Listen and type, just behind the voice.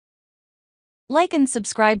Like and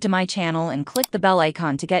subscribe to my channel and click the bell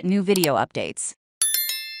icon to get new video updates.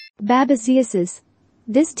 Babesiosis.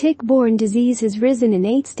 This tick-borne disease has risen in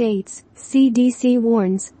 8 states. CDC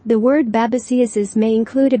warns, the word babesiosis may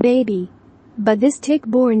include a baby. But this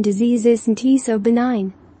tick-borne disease isn't so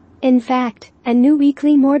benign. In fact, a new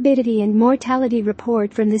weekly morbidity and mortality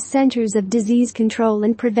report from the Centers of Disease Control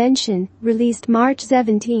and Prevention, released March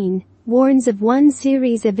 17, warns of one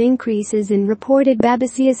series of increases in reported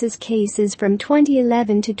babesiosis cases from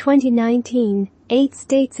 2011 to 2019. 8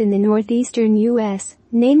 states in the northeastern U.S.,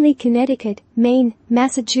 namely Connecticut, Maine,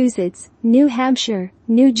 Massachusetts, New Hampshire,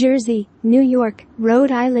 New Jersey, New York,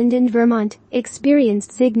 Rhode Island and Vermont,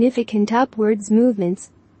 experienced significant upwards movements.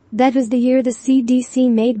 That was the year the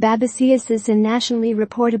CDC made babesiosis a nationally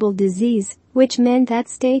reportable disease, which meant that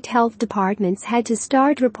state health departments had to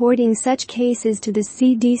start reporting such cases to the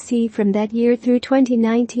CDC from that year through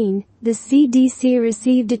 2019. The CDC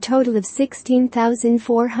received a total of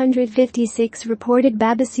 16,456 reported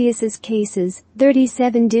babesiosis cases,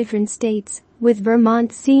 37 different states, with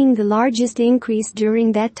Vermont seeing the largest increase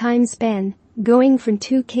during that time span, going from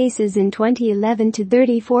 2 cases in 2011 to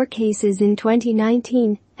 34 cases in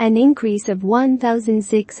 2019, an increase of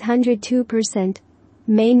 1,602%.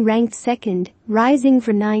 Maine ranked second, rising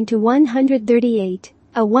from 9 to 138,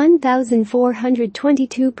 a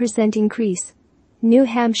 1,422% increase. New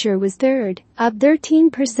Hampshire was third, up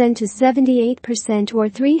 13% to 78% or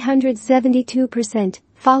 372%,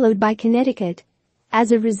 followed by Connecticut.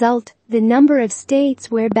 As a result, the number of states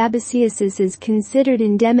where babesiosis is considered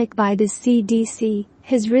endemic by the CDC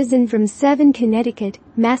has risen from 7: Connecticut,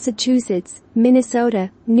 Massachusetts, Minnesota,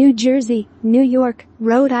 New Jersey, New York,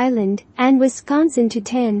 Rhode Island, and Wisconsin to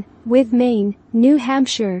 10, with Maine, New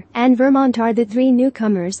Hampshire, and Vermont are the 3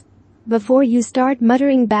 newcomers. Before you start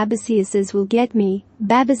muttering babesiosis will get me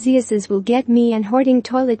and hoarding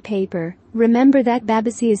toilet paper, remember that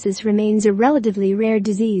babesiosis remains a relatively rare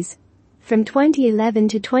disease. From 2011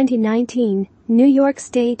 to 2019, New York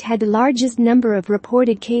State had the largest number of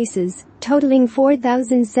reported cases, totaling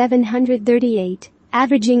 4,738,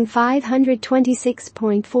 averaging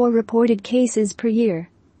 526.4 reported cases per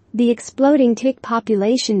year. The exploding tick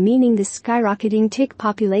population, meaning the skyrocketing tick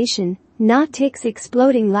population, not ticks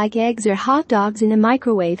exploding like eggs or hot dogs in a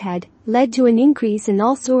microwave, had led to an increase in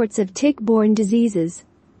all sorts of tick-borne diseases.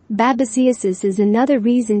 Babesiosis is another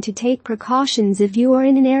reason to take precautions if you are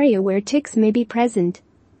in an area where ticks may be present.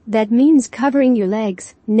 That means covering your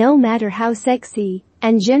legs, no matter how sexy,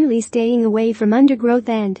 and generally staying away from undergrowth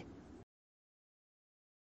and